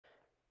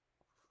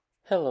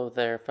Hello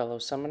there, fellow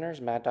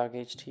summoners. Mad Dog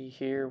HT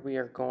here. We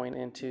are going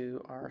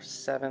into our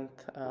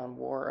seventh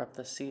war of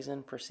the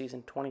season for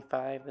season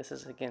 25. This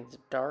is against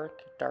Dark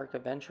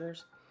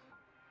Avengers.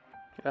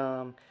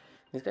 Um,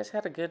 these guys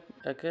had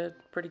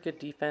pretty good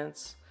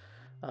defense.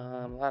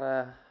 A lot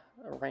of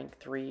rank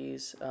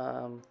threes.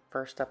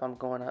 First up, I'm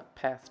going up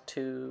Path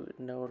 2,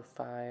 Node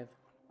 5,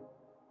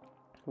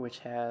 which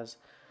has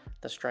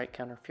the Strike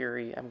Counter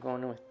Fury. I'm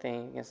going with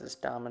Thing against this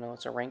Domino.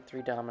 It's a rank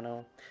 3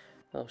 Domino.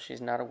 Though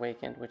she's not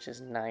awakened, which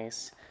is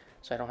nice,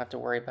 so I don't have to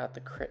worry about the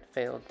crit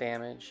failed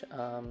damage.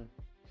 And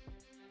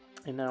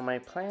now my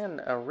plan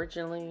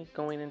originally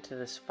going into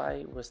this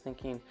fight was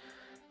thinking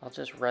I'll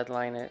just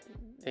redline it,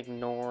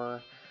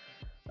 ignore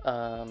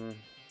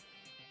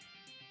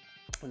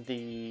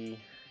the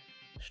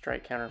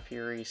strike counter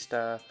fury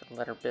stuff,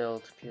 let her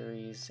build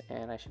furies,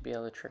 and I should be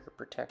able to trigger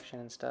protection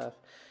and stuff.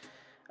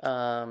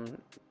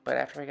 But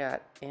after I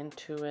got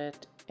into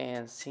it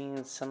and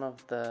seeing some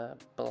of the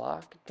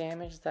block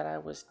damage that I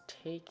was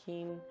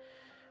taking,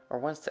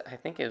 or I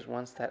think it was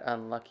once that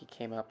unlucky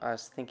came up, I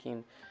was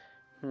thinking,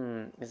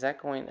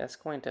 that's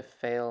going to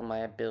fail my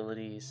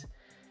abilities.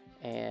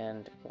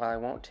 And while I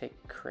won't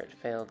take crit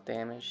failed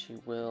damage, she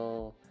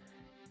will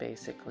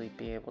basically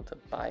be able to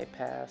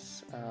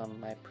bypass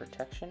my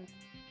protection.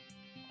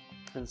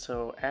 And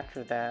so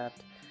after that,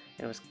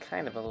 it was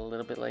kind of a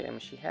little bit late. I mean,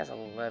 she has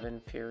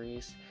 11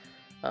 Furies,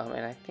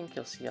 and I think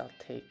you'll see I'll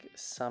take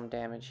some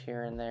damage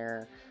here and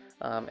there.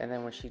 And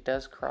then when she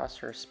does cross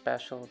her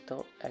special,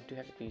 I do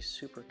have to be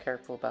super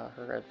careful about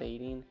her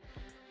evading.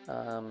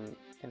 And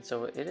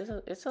so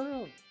it's a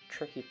little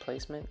tricky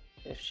placement.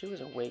 If she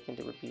was awakened,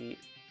 it would be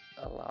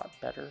a lot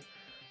better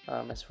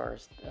as far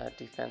as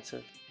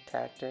defensive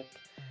tactic.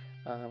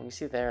 You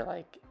see there,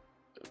 like,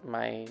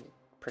 my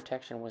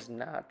protection was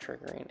not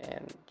triggering,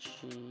 and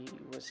she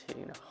was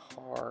hitting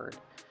hard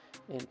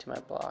into my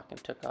block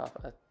and took off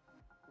a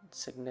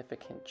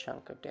significant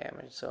chunk of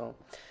damage. So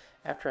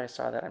after I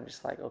saw that, I'm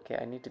just like, okay,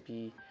 I need to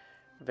be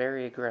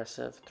very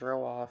aggressive,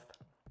 throw off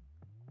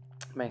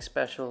my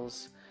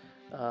specials,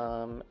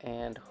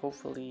 and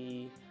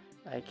hopefully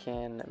I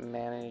can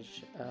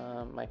manage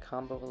my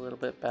combo a little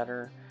bit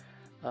better.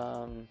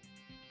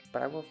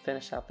 But I will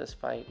finish out this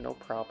fight, no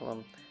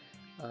problem.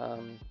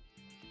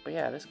 But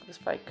yeah, this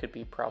fight could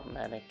be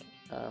problematic,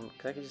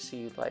 because I could just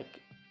see, like,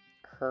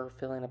 her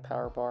filling a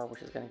power bar,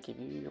 which is going to give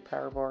you your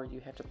power bar. You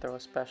have to throw a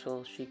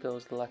special. She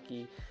goes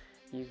lucky,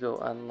 you go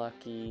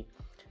unlucky.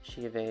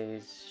 She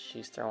evades,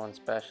 she's throwing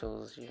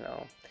specials. You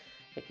know,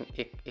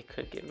 it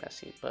could get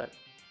messy. But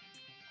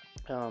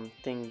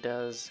Thing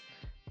does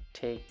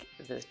take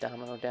this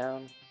Domino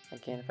down.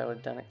 Again, if I would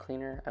have done it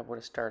cleaner, I would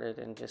have started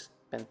and just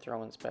been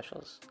throwing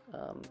specials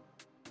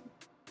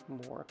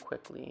more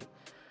quickly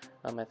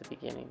at the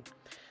beginning.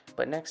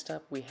 But next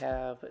up we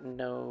have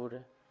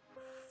node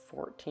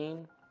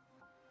 14.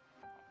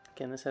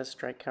 Again, this has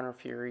Strike Counter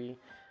Fury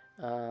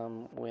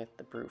with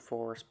the Brute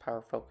Force,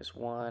 Power Focus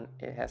 1.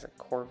 It has a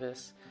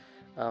Corvus.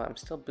 I'm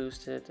still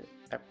boosted.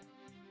 I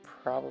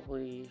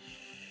probably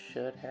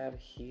should have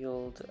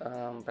healed,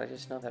 but I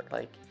just know that,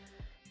 like,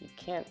 you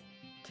can't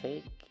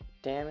take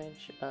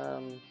damage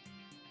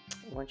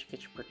once you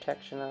get your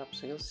protection up.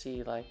 So you'll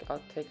see, like,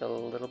 I'll take a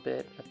little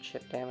bit of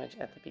chip damage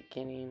at the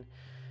beginning.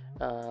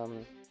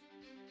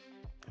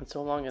 And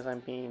so long as I'm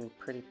being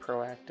pretty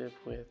proactive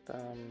with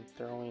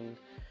throwing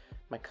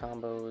my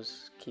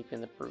combos, keeping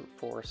the brute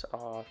force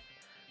off,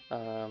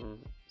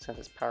 since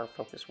it's power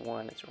focus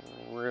 1, it's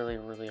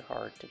really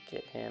hard to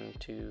get him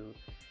to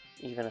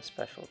even a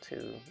special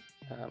 2.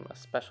 A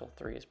special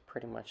 3 is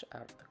pretty much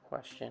out of the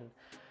question.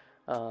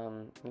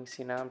 You can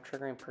see now I'm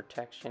triggering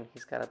protection.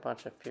 He's got a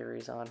bunch of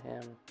furies on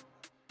him,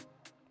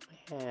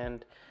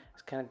 and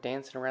it's kind of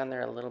dancing around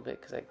there a little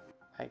bit because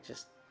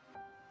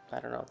I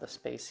don't know, the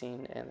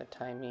spacing and the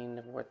timing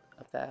of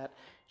that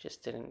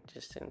just didn't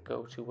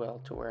go too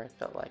well to where I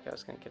felt like I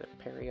was going to get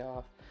a parry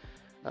off.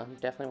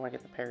 Definitely want to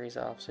get the parries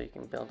off so you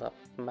can build up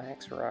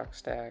max rock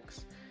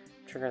stacks,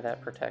 trigger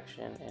that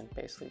protection, and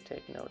basically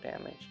take no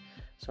damage.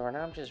 So right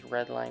now I'm just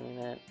redlining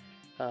it.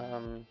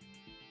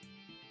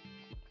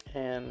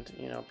 And,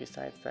 you know,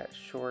 besides that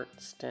short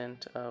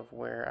stint of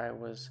where I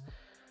was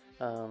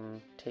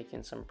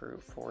taking some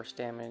brute force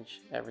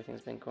damage,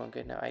 everything's been going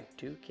good. Now I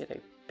do get a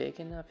big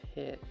enough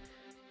hit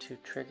to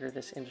trigger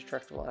this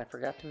indestructible. And I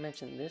forgot to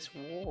mention, this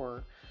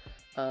war,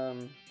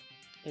 it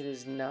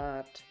is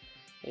not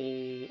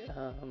a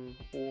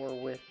war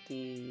with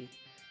the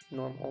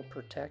normal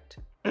protect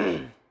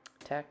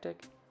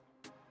tactic.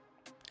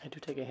 I do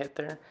take a hit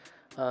there.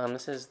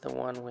 This is the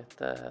one with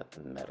the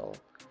metal.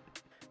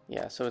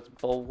 Yeah, so it's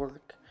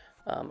Bulwark.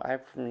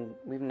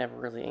 We've never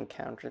really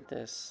encountered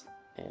this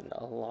in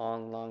a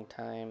long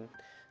time,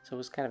 so it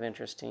was kind of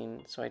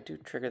interesting. So I do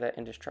trigger that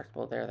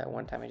indestructible there. That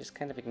one time I just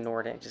kind of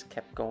ignored it, just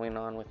kept going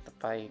on with the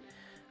fight.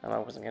 I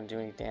wasn't going to do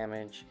any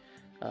damage.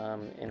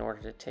 In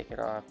order to take it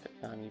off,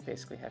 you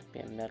basically have to be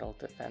a metal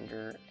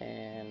defender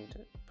and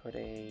put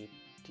a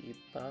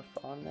debuff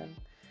on them,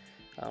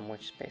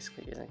 which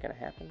basically isn't going to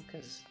happen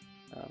because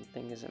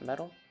Thing isn't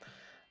metal.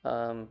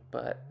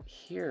 But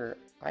here,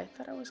 I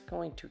thought I was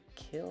going to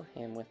kill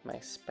him with my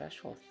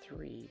special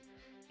 3,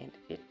 and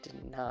it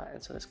did not.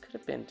 And so this could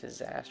have been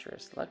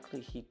disastrous.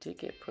 Luckily, he did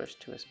get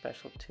pushed to a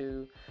special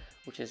 2,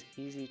 which is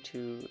easy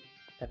to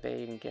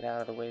evade and get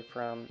out of the way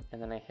from,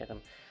 and then I hit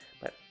him.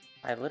 But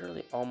I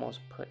literally almost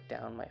put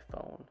down my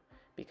phone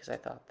because I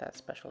thought that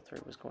special 3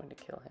 was going to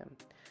kill him.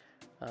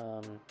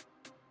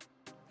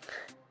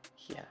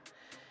 Yeah.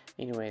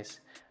 Anyways,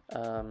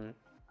 we're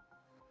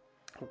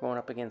going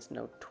up against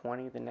node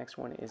 20. The next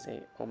one is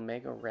a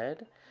Omega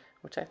Red,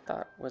 which I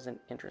thought was an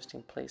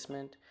interesting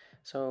placement.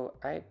 So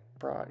I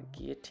brought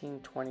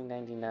Guillotine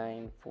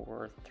 2099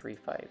 for 3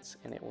 fights,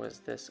 and it was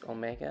this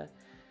Omega,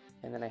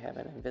 and then I have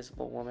an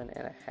Invisible Woman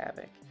and a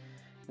Havok.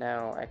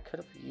 Now I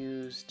could have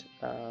used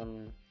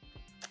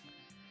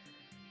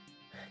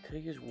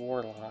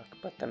Warlock,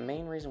 but the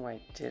main reason why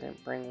I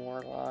didn't bring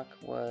Warlock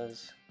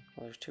was,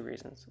 well, there's 2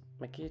 reasons.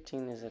 My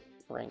Guillotine is at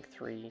rank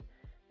 3,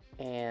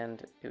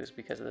 and it was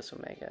because of this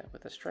Omega.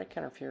 With the Strike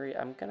Counter Fury,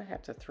 I'm gonna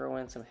have to throw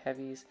in some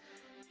heavies,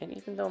 and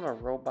even though I'm a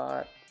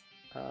robot,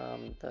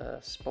 the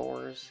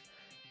spores,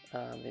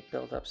 they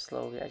build up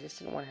slowly. I just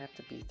didn't want to have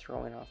to be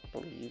throwing off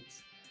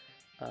bleeds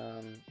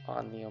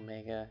on the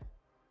Omega,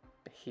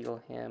 heal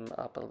him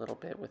up a little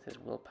bit with his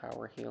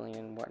willpower healing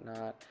and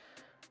whatnot,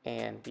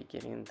 and be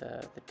getting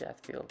the death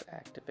field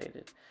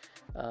activated.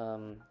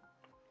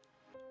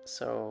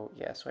 So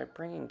yeah, so I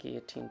bring in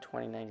Guillotine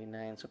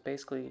 2099. So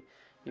basically,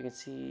 you can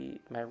see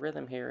my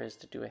rhythm here is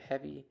to do a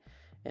heavy,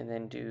 and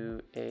then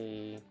do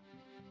a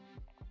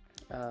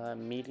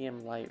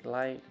medium, light,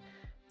 light,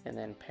 and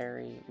then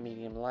parry,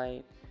 medium,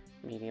 light,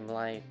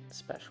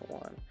 special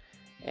 1.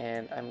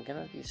 And I'm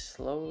gonna be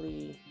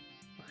slowly,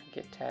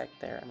 get tagged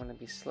there, I'm gonna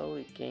be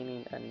slowly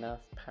gaining enough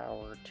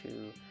power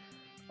to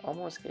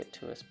almost get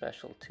to a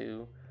special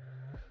 2.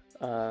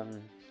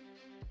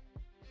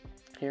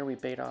 Here we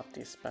bait off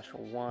the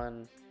special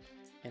 1,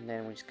 and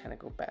then we just kind of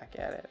go back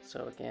at it.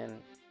 So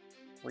again,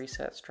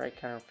 reset Strike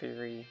Counter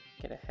Fury,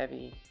 get a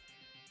heavy,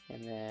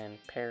 and then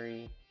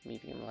parry,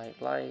 medium,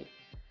 light, light,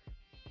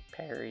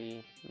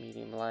 parry,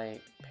 medium,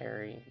 light,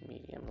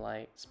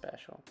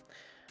 special.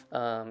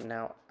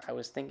 Now, I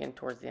was thinking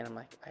towards the end, I'm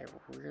like, I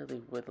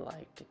really would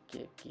like to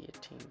get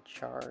Guillotine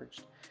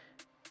charged,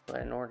 but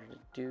in order to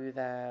do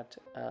that,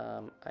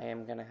 I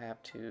am going to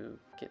have to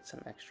get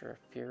some extra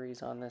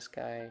Furies on this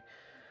guy.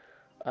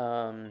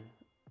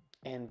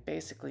 And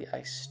basically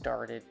I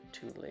started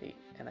too late,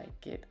 and I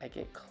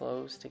get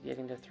close to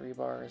getting to 3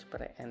 bars,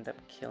 but I end up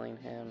killing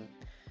him.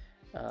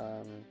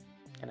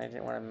 And I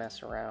didn't want to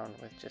mess around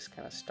with just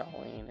kind of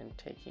stalling and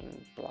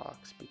taking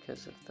blocks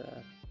because of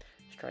the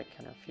Strike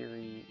Counter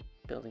Fury,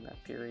 building up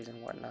Furies and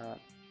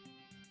whatnot.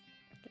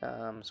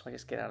 So I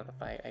just get out of the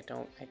fight. I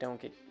don't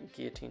get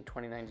Guillotine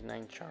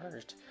 2099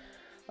 charged.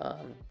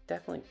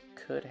 Definitely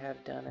could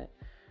have done it,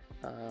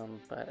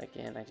 but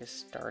again, I just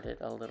started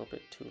a little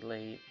bit too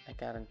late. I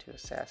got into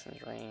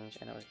Assassin's range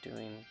and I was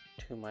doing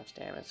too much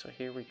damage. So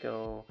here we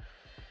go.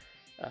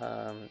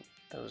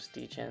 Those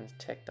degens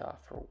ticked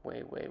off for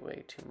way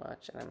too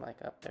much, and I'm like,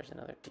 oh, there's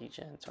another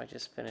degen. So I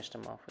just finished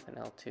him off with an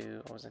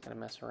L2. I wasn't going to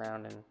mess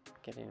around and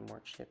get any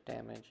more chip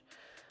damage.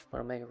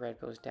 But Omega Red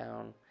goes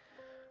down,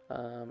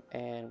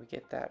 and we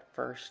get that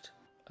first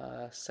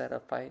set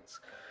of fights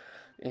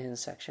in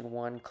section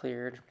 1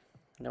 cleared.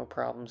 No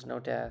problems, no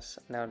deaths.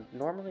 Now,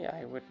 normally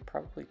I would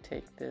probably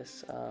take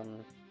this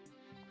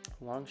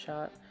long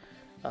shot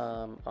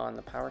on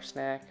the power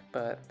snack,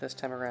 but this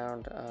time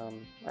around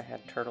I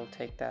had Turtle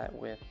take that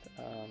with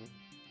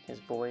his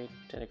Void.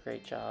 Did a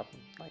great job,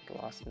 like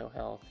lost no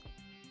health,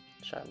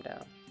 shot him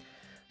down.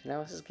 So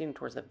now this is getting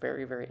towards the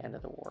very end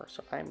of the war,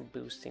 so I'm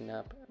boosting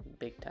up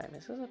big time.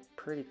 This is a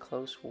pretty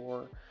close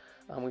war.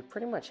 We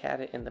pretty much had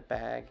it in the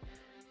bag,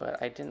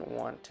 but I didn't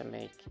want to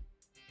make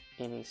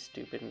any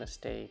stupid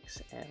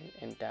mistakes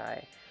and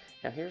die.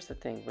 Now here's the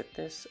thing with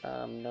this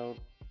node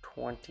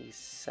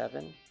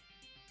 27,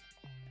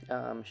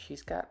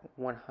 she's got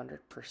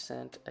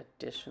 100%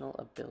 additional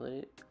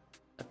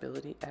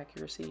ability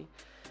accuracy,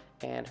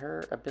 and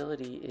her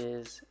ability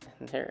is,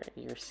 and there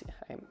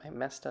I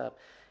messed up,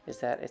 is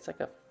that it's like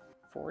a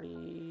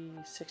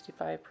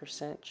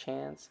 65%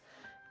 chance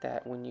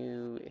that when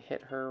you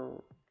hit her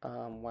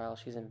while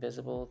she's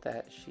invisible,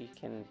 that she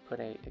can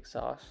put a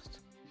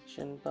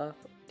exhaustion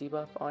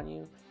debuff on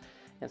you.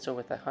 And so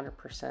with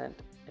 100%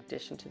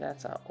 addition to that,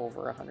 it's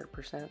over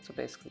 100%. So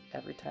basically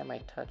every time I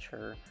touch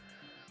her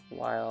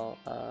while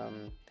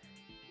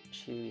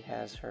she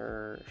has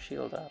her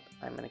shield up,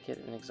 I'm going to get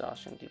an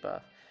exhaustion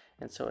debuff.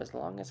 And so as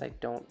long as I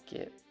don't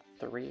get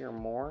 3 or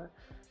more,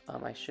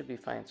 I should be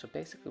fine. So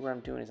basically what I'm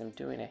doing is I'm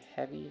doing a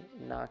heavy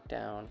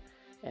knockdown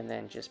and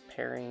then just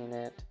parrying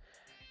it,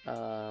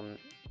 and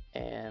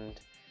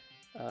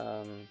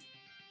I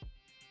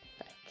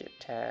get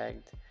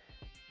tagged,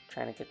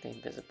 trying to get the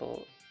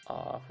invisible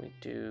off. We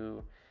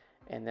do,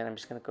 and then I'm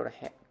just going to go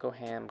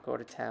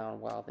to town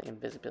while the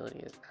invisibility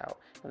is out.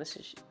 Now this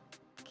is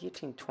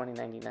Guillotine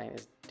 2099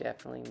 is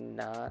definitely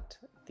not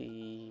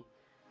the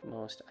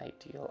most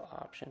ideal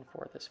option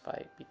for this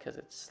fight because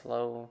it's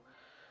slow.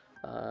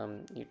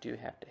 You do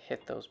have to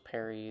hit those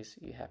parries,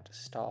 you have to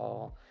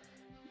stall,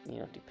 you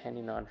know,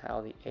 depending on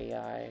how the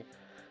AI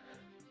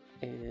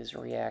is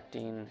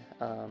reacting,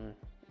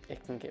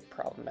 it can get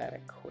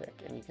problematic quick.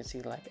 And you can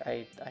see, like,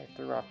 I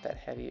threw off that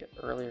heavy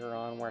earlier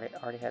on where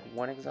I already had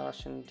one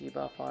exhaustion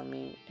debuff on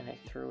me, and I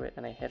threw it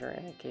and I hit her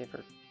and I gave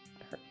her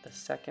the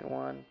second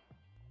one,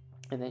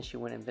 and then she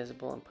went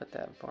invisible and put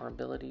that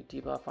vulnerability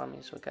debuff on me,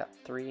 so it got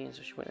 3, and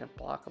so she went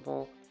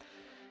unblockable.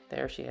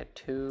 There she had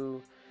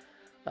 2.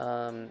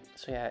 So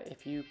yeah,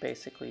 if you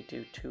basically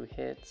do 2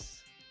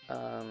 hits,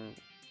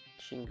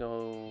 she can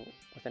go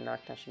with a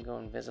knockdown, she can go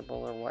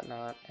invisible or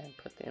whatnot and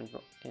put the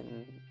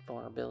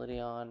invulnerability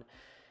on,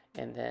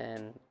 and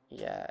then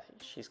yeah,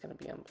 she's gonna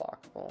be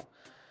unblockable.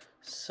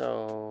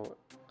 So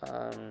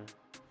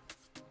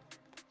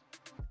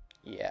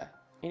yeah,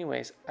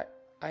 anyways,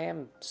 I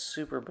am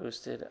super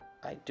boosted.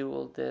 I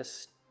dueled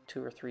this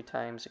 2 or 3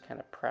 times to kind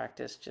of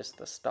practice just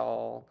the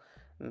stall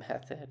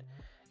method,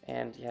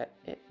 and yeah,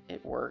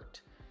 it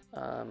worked.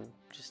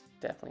 Just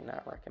definitely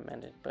not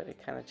recommended, but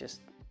it kind of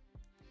just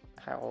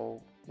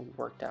how we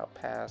worked out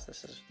past.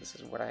 This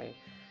is what I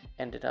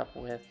ended up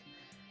with,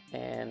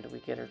 and we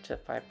get her to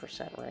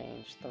 5%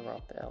 range, throw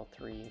off the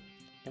L3,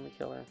 and we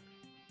kill her.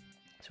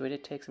 So we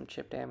did take some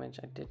chip damage.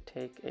 I did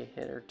take a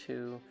hit or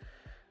 2,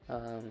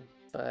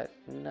 but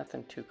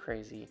nothing too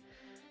crazy.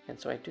 And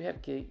so I do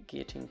have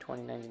Guillotine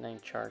 2099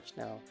 charged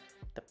now.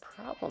 The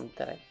problem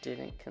that I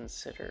didn't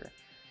consider,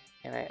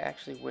 and I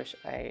actually wish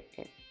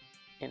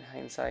in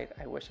hindsight,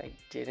 I wish I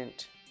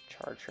didn't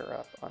charge her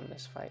up on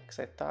this fight, because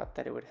I thought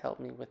that it would help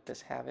me with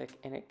this Havok,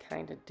 and it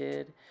kind of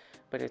did,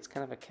 but it's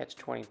kind of a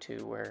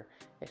catch-22 where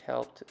it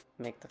helped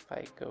make the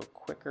fight go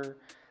quicker,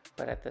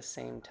 but at the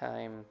same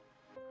time,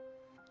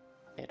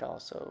 it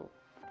also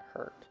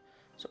hurt.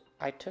 So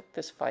I took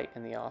this fight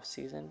in the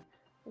off-season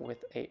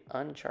with a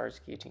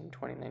uncharged Guillotine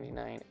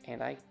 2099,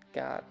 and I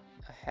got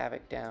a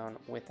Havok down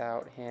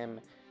without him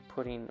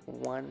putting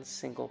one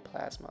single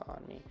plasma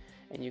on me.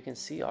 And you can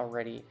see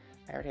already,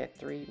 I already had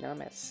 3, now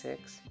I'm at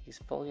 6. He's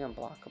fully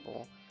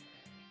unblockable,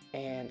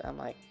 and I'm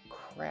like,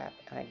 crap.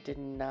 And I did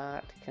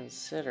not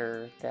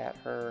consider that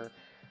her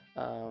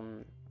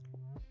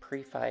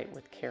pre-fight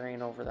with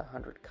carrying over the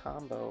 100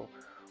 combo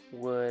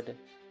would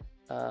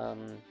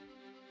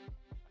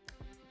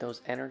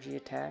those energy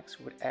attacks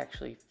would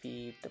actually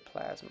feed the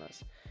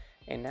plasmas.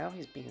 And now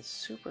he's being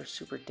super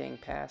dang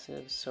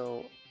passive,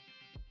 so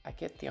I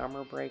get the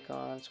armor break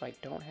on, so I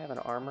don't have an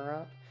armor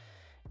up,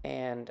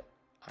 and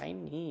I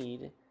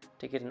need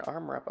to get an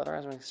armor up,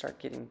 otherwise I'm going to start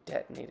getting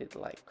detonated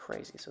like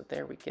crazy. So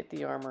there, we get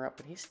the armor up,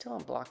 but he's still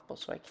unblockable,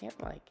 so I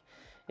can't, like,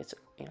 it's,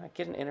 you know, I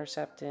get an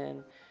intercept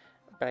in,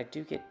 but I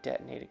do get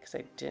detonated because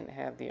I didn't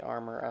have the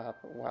armor up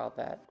while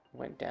that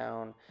went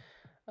down.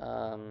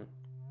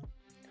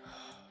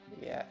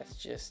 Yeah, it's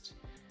just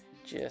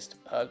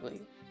ugly.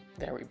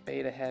 There, we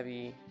beta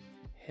heavy,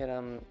 hit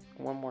him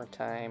one more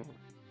time,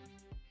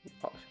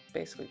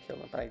 basically killed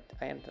him, but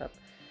I ended up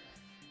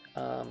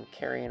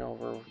carrying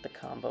over the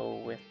combo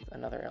with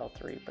another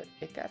L3, but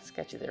it got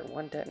sketchy there.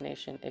 One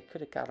detonation, it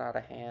could have got out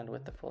of hand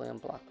with the fully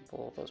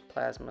unblockable, those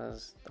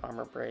plasmas, the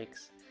armor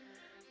breaks.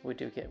 We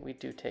do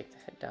take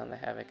down the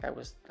Havok. I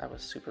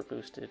was super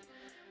boosted,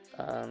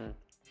 and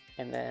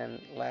then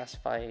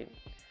last fight,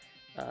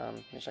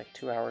 there's like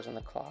 2 hours on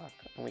the clock,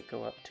 and we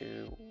go up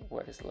to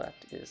what is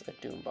left is a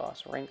Doom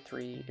boss, rank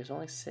 3. It was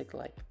only sig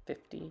like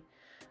 50.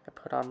 I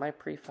put on my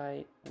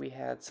pre-fight. We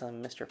had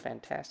some Mr.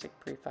 Fantastic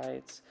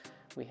pre-fights.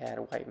 We had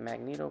a White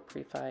Magneto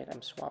pre-fight.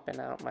 I'm swapping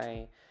out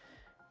my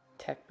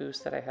tech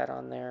boost that I had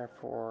on there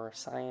for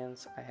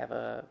science. I have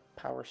a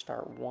Power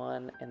Start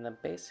 1, and the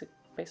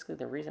basically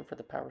the reason for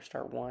the Power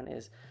Start 1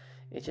 is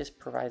it just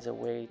provides a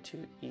way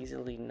to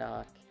easily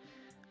knock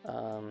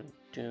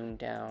Doom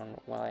down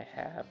while I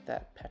have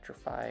that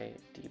Petrify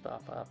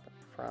debuff up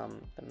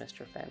from the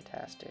Mr.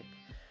 Fantastic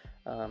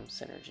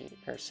synergy,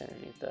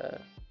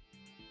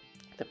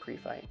 the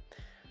pre-fight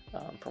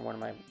from one of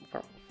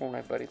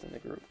my buddies in the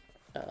group.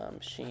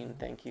 Sheen,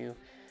 thank you.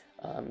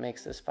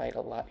 Makes this fight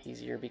a lot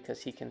easier because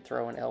he can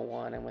throw an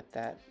L1, and with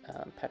that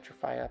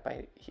Petrify up,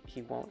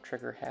 he won't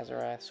trigger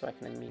Hazarath, so I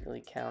can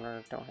immediately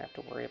counter, don't have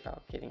to worry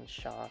about getting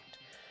shocked.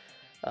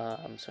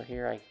 So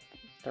here I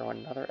throw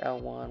another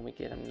L1, we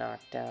get him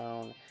knocked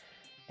down,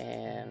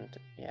 and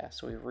yeah,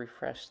 so we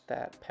refreshed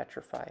that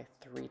Petrify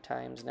 3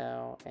 times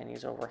now, and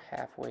he's over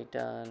halfway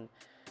done,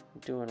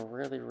 doing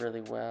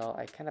really well.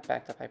 I kind of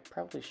backed up. I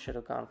probably should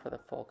have gone for the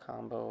full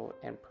combo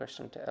and pushed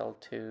him to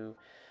L2.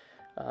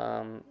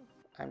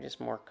 I'm just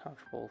more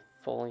comfortable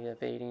fully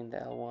evading the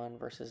L1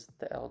 versus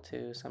the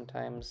L2.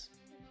 Sometimes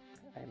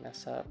I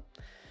mess up.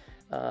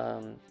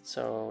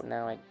 So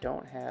now I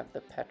don't have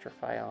the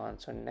Petrify on,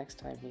 so next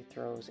time he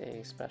throws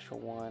a special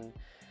one,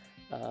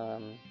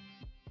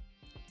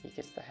 he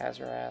gets the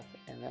Hazarath,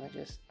 and then I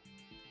just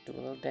do a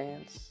little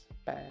dance,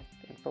 back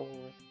and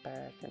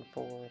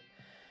forth,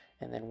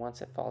 and then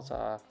once it falls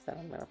off, then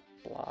I'm going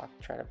to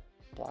try to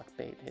block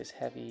bait his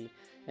heavy,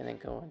 and then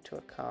go into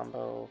a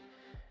combo,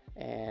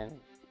 and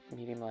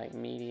medium light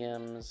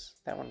mediums,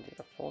 that one did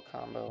a full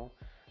combo,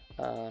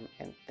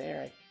 And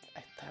there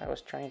I thought I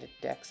was trying to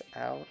dex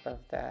out of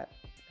that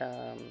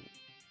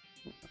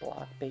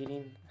block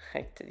baiting.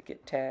 I did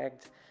get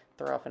tagged,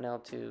 throw off an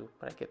L2,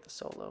 but I get the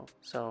solo.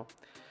 So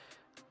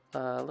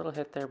a little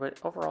hit there, but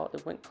overall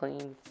it went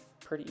clean.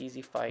 Pretty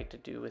easy fight to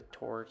do with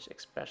Torch,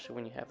 especially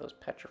when you have those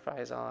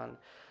petrifies on.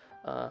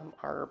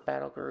 Our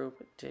battle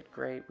group did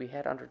great. We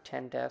had under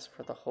 10 deaths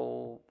for the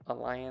whole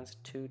alliance,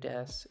 2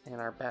 deaths in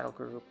our battle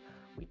group.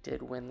 We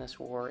did win this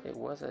war. It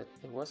was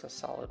a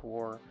solid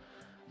war,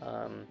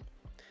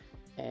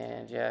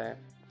 and yeah,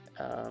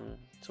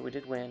 so we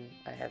did win.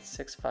 I had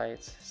 6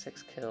 fights,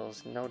 6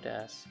 kills, no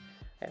deaths.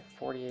 I had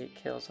 48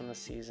 kills on the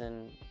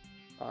season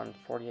on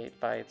 48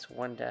 fights,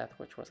 1 death,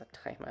 which was a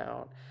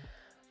timeout.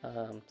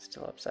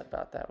 Still upset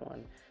about that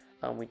one.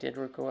 We did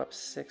go up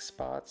 6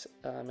 spots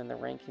in the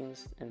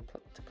rankings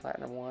to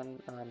Platinum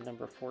 1,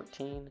 number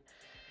 14,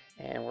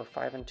 and we're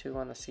 5-2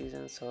 on the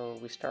season. So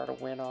we start a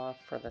win off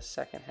for the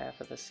second half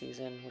of the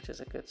season, which is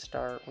a good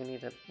start. We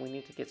need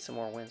to get some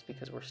more wins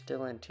because we're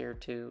still in Tier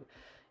 2.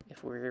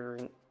 If we're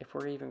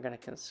even going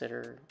to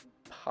consider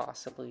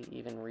possibly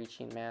even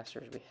reaching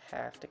Masters, we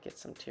have to get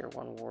some Tier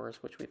 1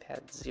 wars, which we've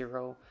had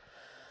 0.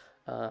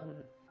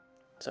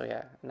 So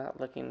yeah, not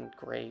looking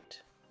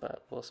great,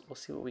 but we'll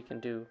see what we can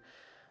do.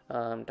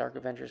 Dark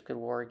Avengers, good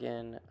war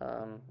again.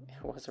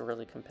 It was a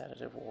really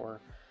competitive war,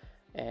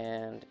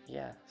 and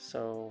yeah,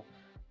 so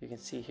you can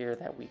see here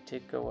that we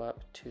did go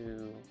up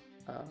to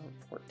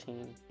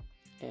 14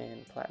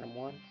 in Platinum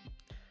 1,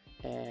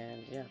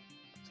 and yeah,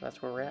 so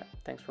that's where we're at.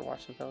 Thanks for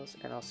watching, fellas,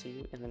 and I'll see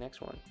you in the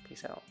next one.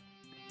 Peace out.